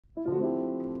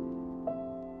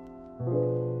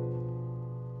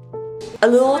A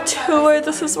little tour.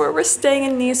 This is where we're staying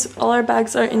in Nice. All our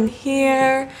bags are in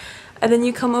here. And then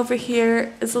you come over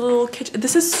here. It's a little kitchen.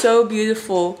 This is so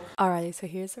beautiful. Alrighty, so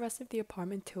here's the rest of the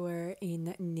apartment tour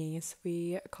in Nice.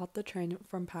 We caught the train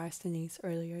from Paris to Nice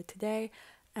earlier today.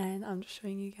 And I'm just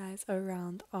showing you guys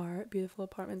around our beautiful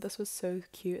apartment. This was so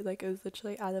cute. Like, it was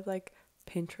literally out of like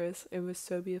Pinterest. It was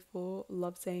so beautiful.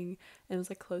 Love staying, and it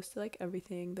was like close to like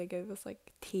everything. They gave us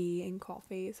like tea and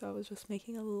coffee, so I was just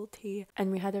making a little tea,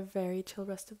 and we had a very chill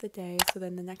rest of the day. So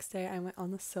then the next day I went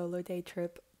on a solo day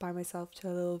trip by myself to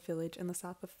a little village in the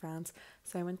south of France.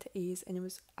 So I went to Yves and it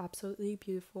was absolutely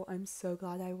beautiful. I'm so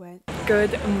glad I went.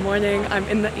 Good morning. I'm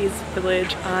in the Yves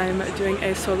village. I'm doing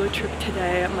a solo trip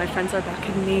today. My friends are back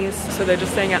in Nice, so they're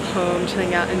just staying at home,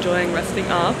 chilling out, enjoying, resting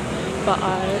up. But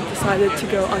I decided to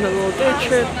go on a little day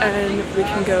trip and we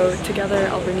can go together.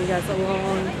 I'll bring you guys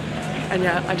along. And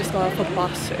yeah, I just got off a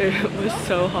bus. It was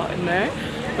so hot in there,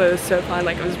 but it was so fun.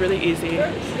 Like, it was really easy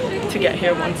to get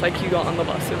here once like you got on the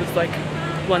bus. It was like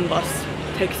one bus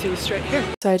takes you straight here.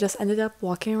 So I just ended up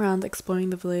walking around exploring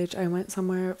the village. I went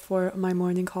somewhere for my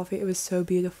morning coffee. It was so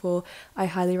beautiful. I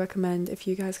highly recommend, if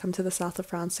you guys come to the south of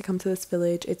France, to come to this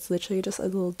village. It's literally just a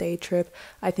little day trip.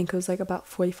 I think it was like about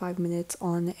 45 minutes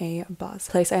on a bus.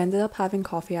 Place I ended up having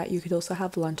coffee at. You could also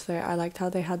have lunch there. I liked how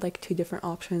they had like two different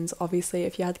options. Obviously,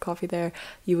 if you had coffee there,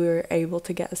 you were able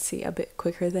to get a seat a bit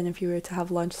quicker than if you were to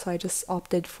have lunch, so I just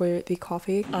opted for the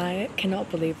coffee. I cannot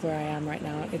believe where I am right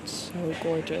now. It's so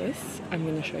gorgeous. I'm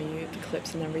gonna show you the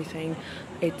clips and everything.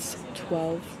 It's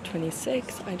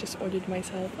 12:26. I just ordered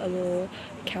myself a little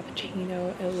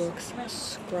cappuccino. It looks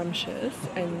scrumptious,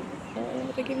 and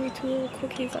oh, they gave me two little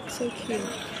cookies. That's so cute.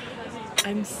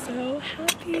 I'm so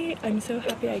happy. I'm so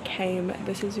happy I came.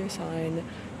 This is your sign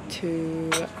to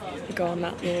go on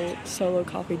that little solo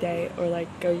coffee day, or like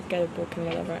go get a book and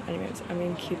whatever. Anyways, I'm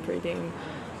gonna keep reading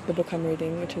the book I'm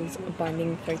reading, which is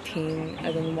Binding 13,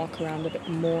 and then walk around a bit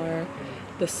more.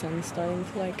 The sun's starting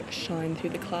to like shine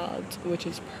through the clouds, which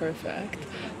is perfect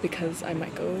because I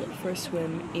might go for a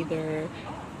swim either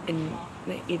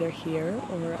here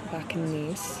or back in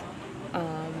Nice.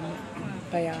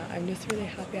 But yeah, I'm just really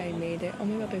happy I made it. Oh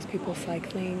my god, there's people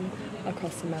cycling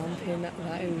across the mountain.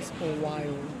 That is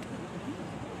wild.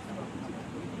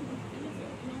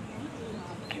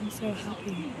 I'm so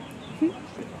happy.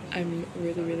 I'm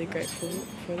really, really grateful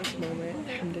for this moment.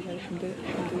 Alhamdulillah,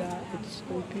 alhamdulillah. It's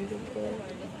so beautiful.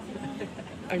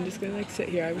 I'm just gonna like sit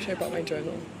here. I wish I brought my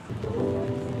journal.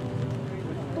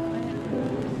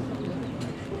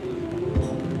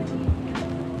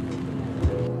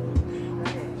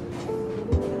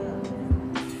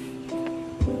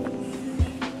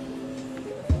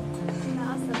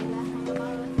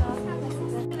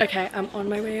 Okay, I'm on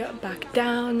my way back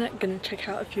down, gonna check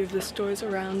out a few of the stores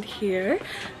around here,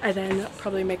 and then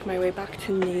probably make my way back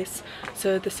to Nice.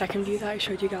 So the second view that I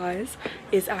showed you guys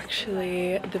is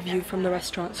actually the view from the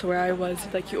restaurant. So where I was,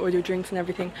 like, you order drinks and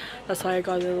everything. That's why I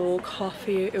got a little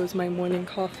coffee. It was my morning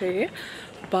coffee.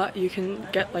 But you can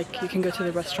get, like, you can go to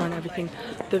the restaurant and everything.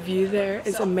 The view there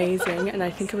is amazing, and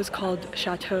I think it was called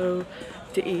Chateau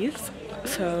d'Yves.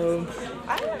 So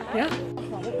yeah.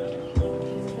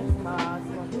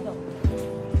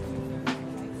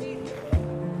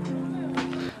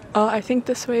 Oh, I think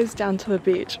this way is down to the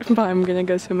beach, but I'm gonna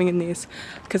go swimming in Nice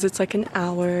because it's like an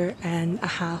hour and a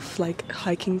half like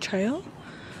hiking trail.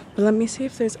 But let me see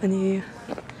if there's any,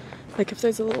 like if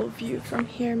there's a little view from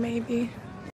here maybe.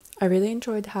 I really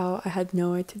enjoyed how I had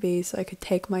nowhere to be, so I could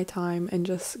take my time and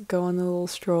just go on a little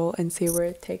stroll and see where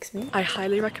it takes me. I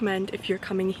highly recommend, if you're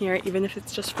coming here, even if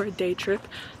it's just for a day trip,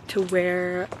 to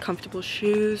wear comfortable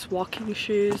shoes, walking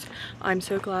shoes. I'm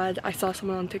so glad I saw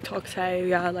someone on TikTok say,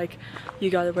 yeah, like, you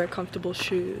gotta wear comfortable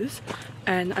shoes.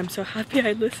 And I'm so happy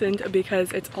I listened,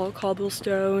 because it's all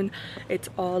cobblestone, it's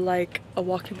all like a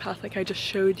walking path like I just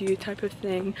showed you type of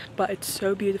thing, but it's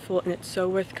so beautiful and it's so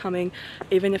worth coming,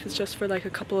 even if it's just for like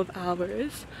a couple of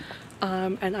hours.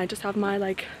 And I just have my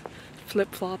like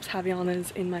flip-flops,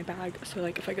 Havaianas in my bag, so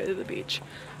like if I go to the beach,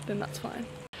 then that's fine.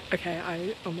 Okay,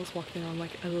 I almost walked in on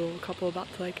like a little couple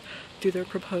about to like do their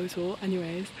proposal.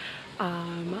 Anyways,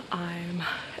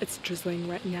 it's drizzling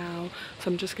right now, so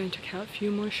I'm just going to check out a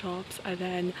few more shops and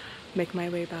then make my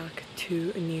way back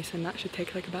to Nice, and that should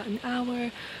take like about an hour,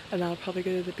 and I'll probably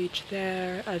go to the beach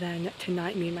there. And then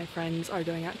tonight me and my friends are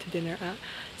going out to dinner at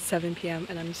 7 p.m.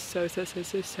 and I'm so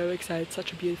excited.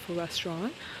 Such a beautiful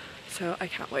restaurant, so I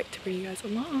can't wait to bring you guys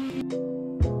along.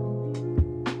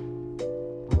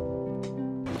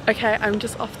 Okay, I'm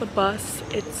just off the bus.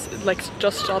 It's like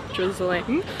just stopped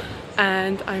drizzling,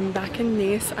 and I'm back in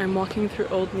Nice. I'm walking through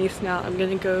Old Nice now. I'm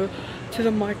gonna go to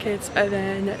the markets and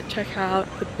then check out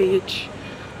the beach,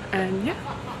 and yeah.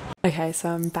 Okay, so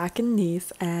I'm back in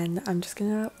Nice and I'm just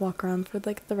gonna walk around for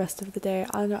like the rest of the day.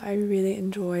 I don't know, I really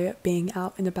enjoy being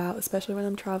out and about, especially when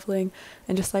I'm traveling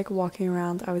and just like walking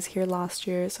around. I was here last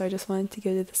year, so I just wanted to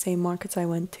go to the same markets I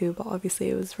went to, but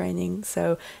obviously it was raining,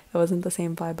 so it wasn't the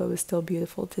same vibe, but it was still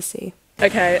beautiful to see.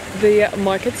 Okay, the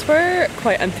markets were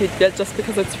quite empty just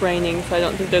because it's raining, so I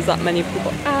don't think there's that many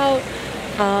people out.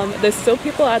 There's still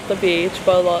people at the beach,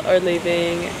 but a lot are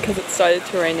leaving because it started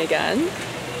to rain again.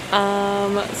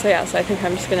 So yeah, so I think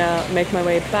I'm just gonna make my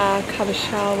way back, have a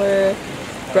shower,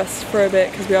 rest for a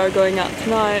bit because we are going out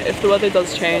tonight. If the weather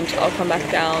does change, I'll come back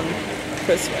down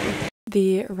for a swim.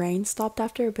 The rain stopped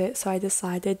after a bit, so I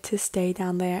decided to stay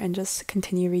down there and just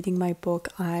continue reading my book.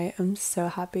 I am so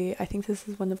happy. I think this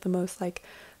is one of the most like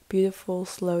beautiful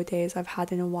slow days I've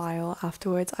had in a while.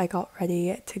 Afterwards I got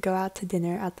ready to go out to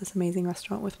dinner at this amazing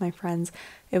restaurant with my friends.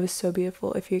 It was so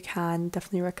beautiful. If you can,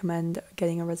 definitely recommend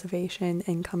getting a reservation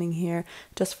and coming here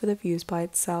just for the views by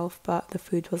itself, but the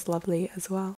food was lovely as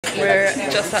well. We're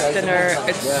just at dinner.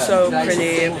 It's so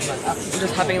pretty. I'm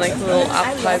just having like little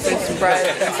appetizers, bread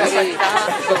and stuff like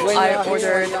that. I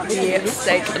ordered the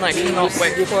steak and I cannot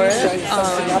wait for it.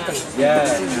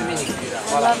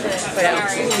 I love it. But yeah,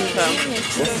 so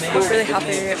I'm really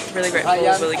happy, really grateful,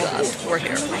 really glad we're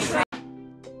here.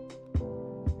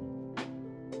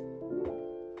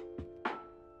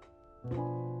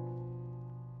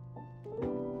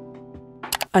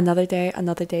 Another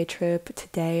day trip.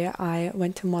 Today I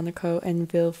went to Monaco and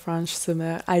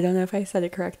Villefranche. I don't know if I said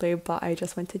it correctly, but I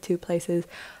just went to two places.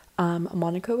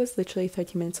 Monaco was literally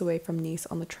 30 minutes away from Nice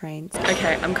on the train.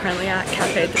 Okay, I'm currently at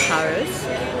Café de Paris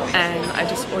and I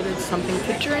just ordered something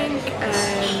to drink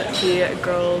and the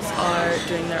girls are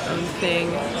doing their own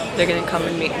thing. They're gonna come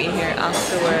and meet me here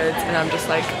afterwards and I'm just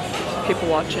like people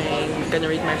watching, gonna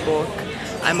read my book.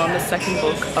 I'm on the second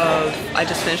book of, I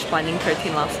just finished Binding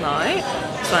 13 last night,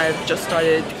 so I've just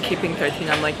started keeping 13.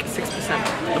 I'm like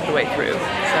 6% of the way through,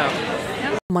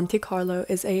 so. Monte Carlo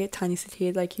is a tiny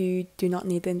city. Like, you do not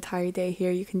need the entire day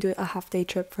here. You can do a half-day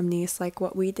trip from Nice like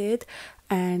what we did,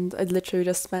 and I literally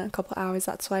just spent a couple hours.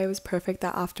 That's why it was perfect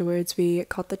that afterwards we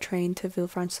caught the train to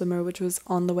Villefranche, which was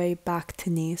on the way back to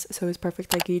Nice, so it was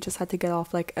perfect. Like, you just had to get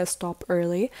off like a stop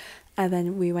early and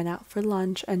then we went out for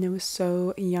lunch and it was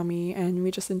so yummy and we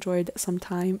just enjoyed some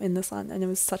time in the sun and it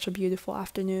was such a beautiful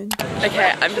afternoon.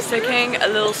 Okay, I'm just taking a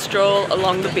little stroll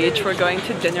along the beach. We're going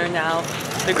to dinner now.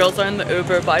 The girls are in the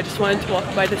Uber, but I just wanted to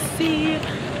walk by the sea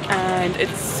and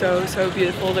it's so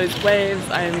beautiful. Those waves,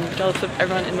 I'm jealous of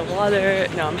everyone in the water.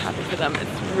 No, I'm happy for them.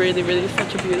 It's really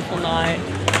such a beautiful night.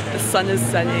 The sun is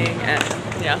setting and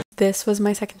yeah. This was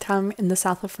my second time in the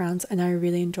south of France and I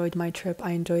really enjoyed my trip.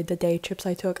 I enjoyed the day trips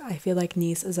I took. I feel like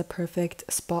Nice is a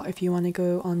perfect spot if you want to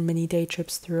go on mini day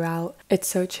trips throughout. It's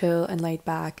so chill and laid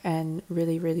back and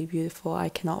really beautiful. I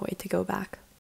cannot wait to go back.